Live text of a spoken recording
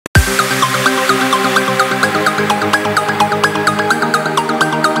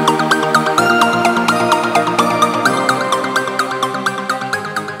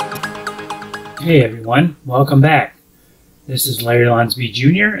Hey everyone, welcome back. This is Larry Lonsby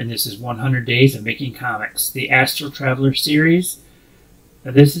Jr. and this is 100 Days of Making Comics, the Astral Traveler series.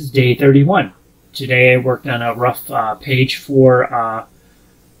 This is day 31. Today I worked on a rough page for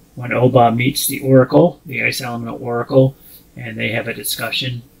when Oba meets the Oracle, the Ice Elemental Oracle, and they have a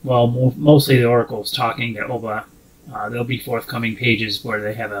discussion. Well, mostly the Oracle is talking to Oba. There'll be forthcoming pages where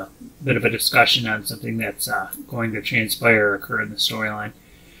they have a bit of a discussion on something that's going to transpire or occur in the storyline.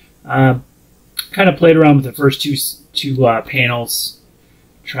 Kind of played around with the first two panels,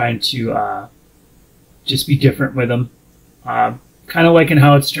 trying to just be different with them. Kind of liking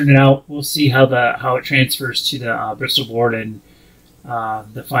how it's turning out. We'll see how it transfers to the Bristol board and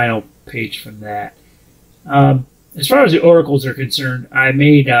the final page from that. As far as the oracles are concerned, I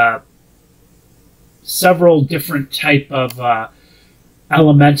made several different type of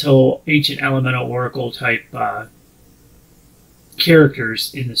ancient elemental oracle type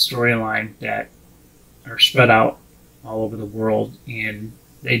characters in the storyline that are spread out all over the world, and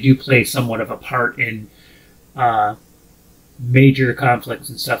they do play somewhat of a part in major conflicts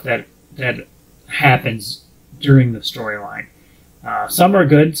and stuff that happens during the storyline. Some are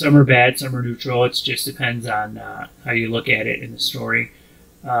good, some are bad, some are neutral. It just depends on how you look at it in the story.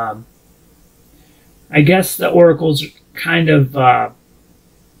 I guess the oracles are kind of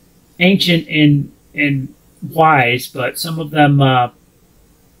ancient and wise, but some of them are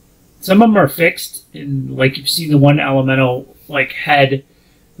fixed. And like you've seen the one elemental like head,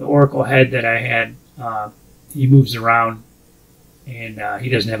 the oracle head that I had, he moves around, and he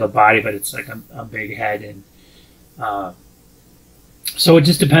doesn't have a body, but it's like a big head, and so it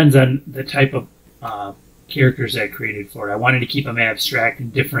just depends on the type of characters I created for it. I wanted to keep them abstract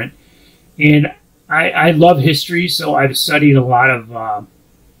and different, and I love history, so I've studied a lot of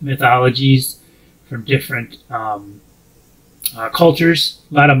mythologies from different cultures,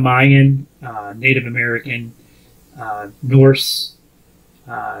 a lot of Mayan, Native American, Norse,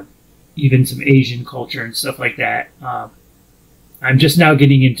 even some Asian culture and stuff like that. I'm just now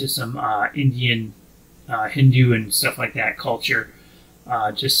getting into some Indian, Hindu and stuff like that culture.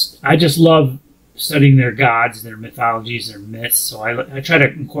 I just love studying their gods, their mythologies, their myths. So I try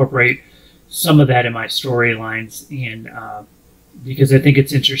to incorporate some of that in my storylines, and because I think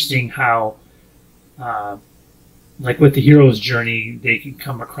it's interesting how like with the hero's journey, they can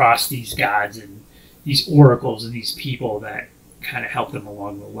come across these gods and these oracles and these people that kind of help them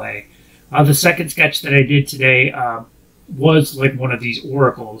along the way. The second sketch that I did today was like one of these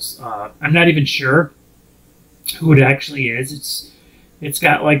oracles. I'm not even sure who it actually is. It's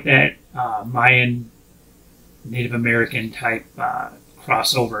got like that Mayan, Native American type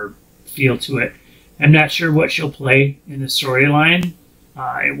crossover feel to it. I'm not sure what she'll play in the storyline.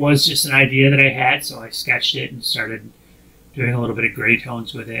 It was just an idea that I had, so I sketched it and started doing a little bit of gray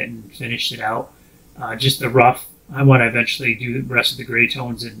tones with it and finished it out. Just the rough. I want to eventually do the rest of the gray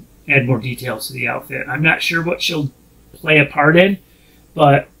tones and add more details to the outfit. I'm not sure what she'll play a part in,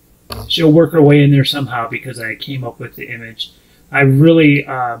 but she'll work her way in there somehow because I came up with the image. I really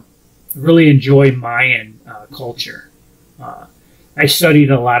enjoy Mayan culture. I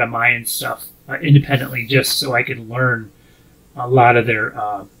studied a lot of Mayan stuff independently just so I could learn a lot of their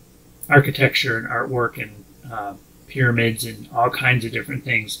architecture and artwork and pyramids and all kinds of different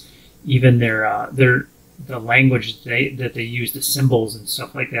things. Even the language that they use, the symbols and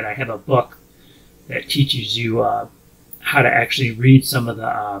stuff like that. I have a book that teaches you how to actually read some of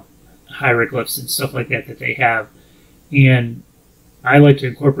the hieroglyphs and stuff like that they have, and I like to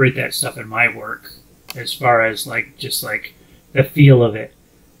incorporate that stuff in my work as far as like just like the feel of it.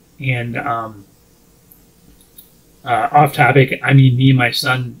 And off topic, I mean, me and my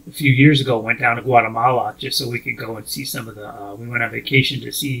son a few years ago went down to Guatemala just so we could go and see some of the, we went on vacation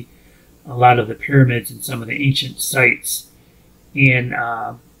to see a lot of the pyramids and some of the ancient sites. And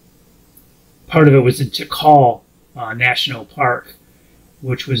part of it was in Tikal National Park,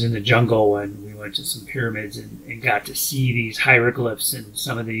 which was in the jungle, and we went to some pyramids and got to see these hieroglyphs and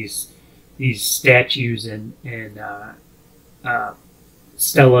some of these statues and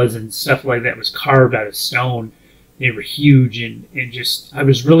stelas and stuff like that was carved out of stone. They were huge, and just I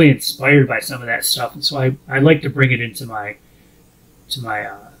was really inspired by some of that stuff, and so I like to bring it into my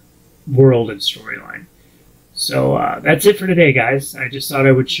world and storyline. So that's it for today, guys. I just thought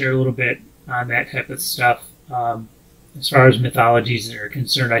I would share a little bit on that type of stuff. As far as mythologies are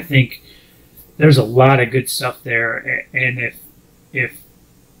concerned, I think there's a lot of good stuff there, and if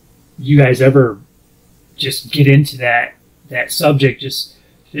you guys ever just get into that subject, just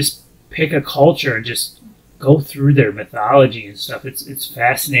pick a culture and just go through their mythology and stuff. It's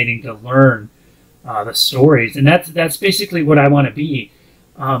fascinating to learn the stories, and that's basically what I want to be.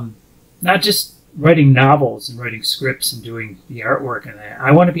 Not just writing novels and writing scripts and doing the artwork and that.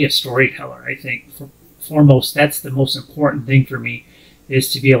 I want to be a storyteller. I think foremost, that's the most important thing for me,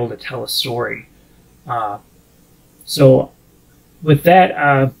 is to be able to tell a story. So with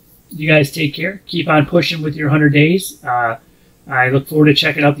that, you guys take care. Keep on pushing with your 100 days. I look forward to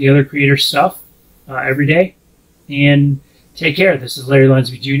checking out the other creator stuff every day. And take care. This is Larry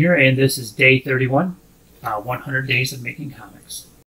Lunsby Jr., and this is day 31, 100 Days of Making Comics.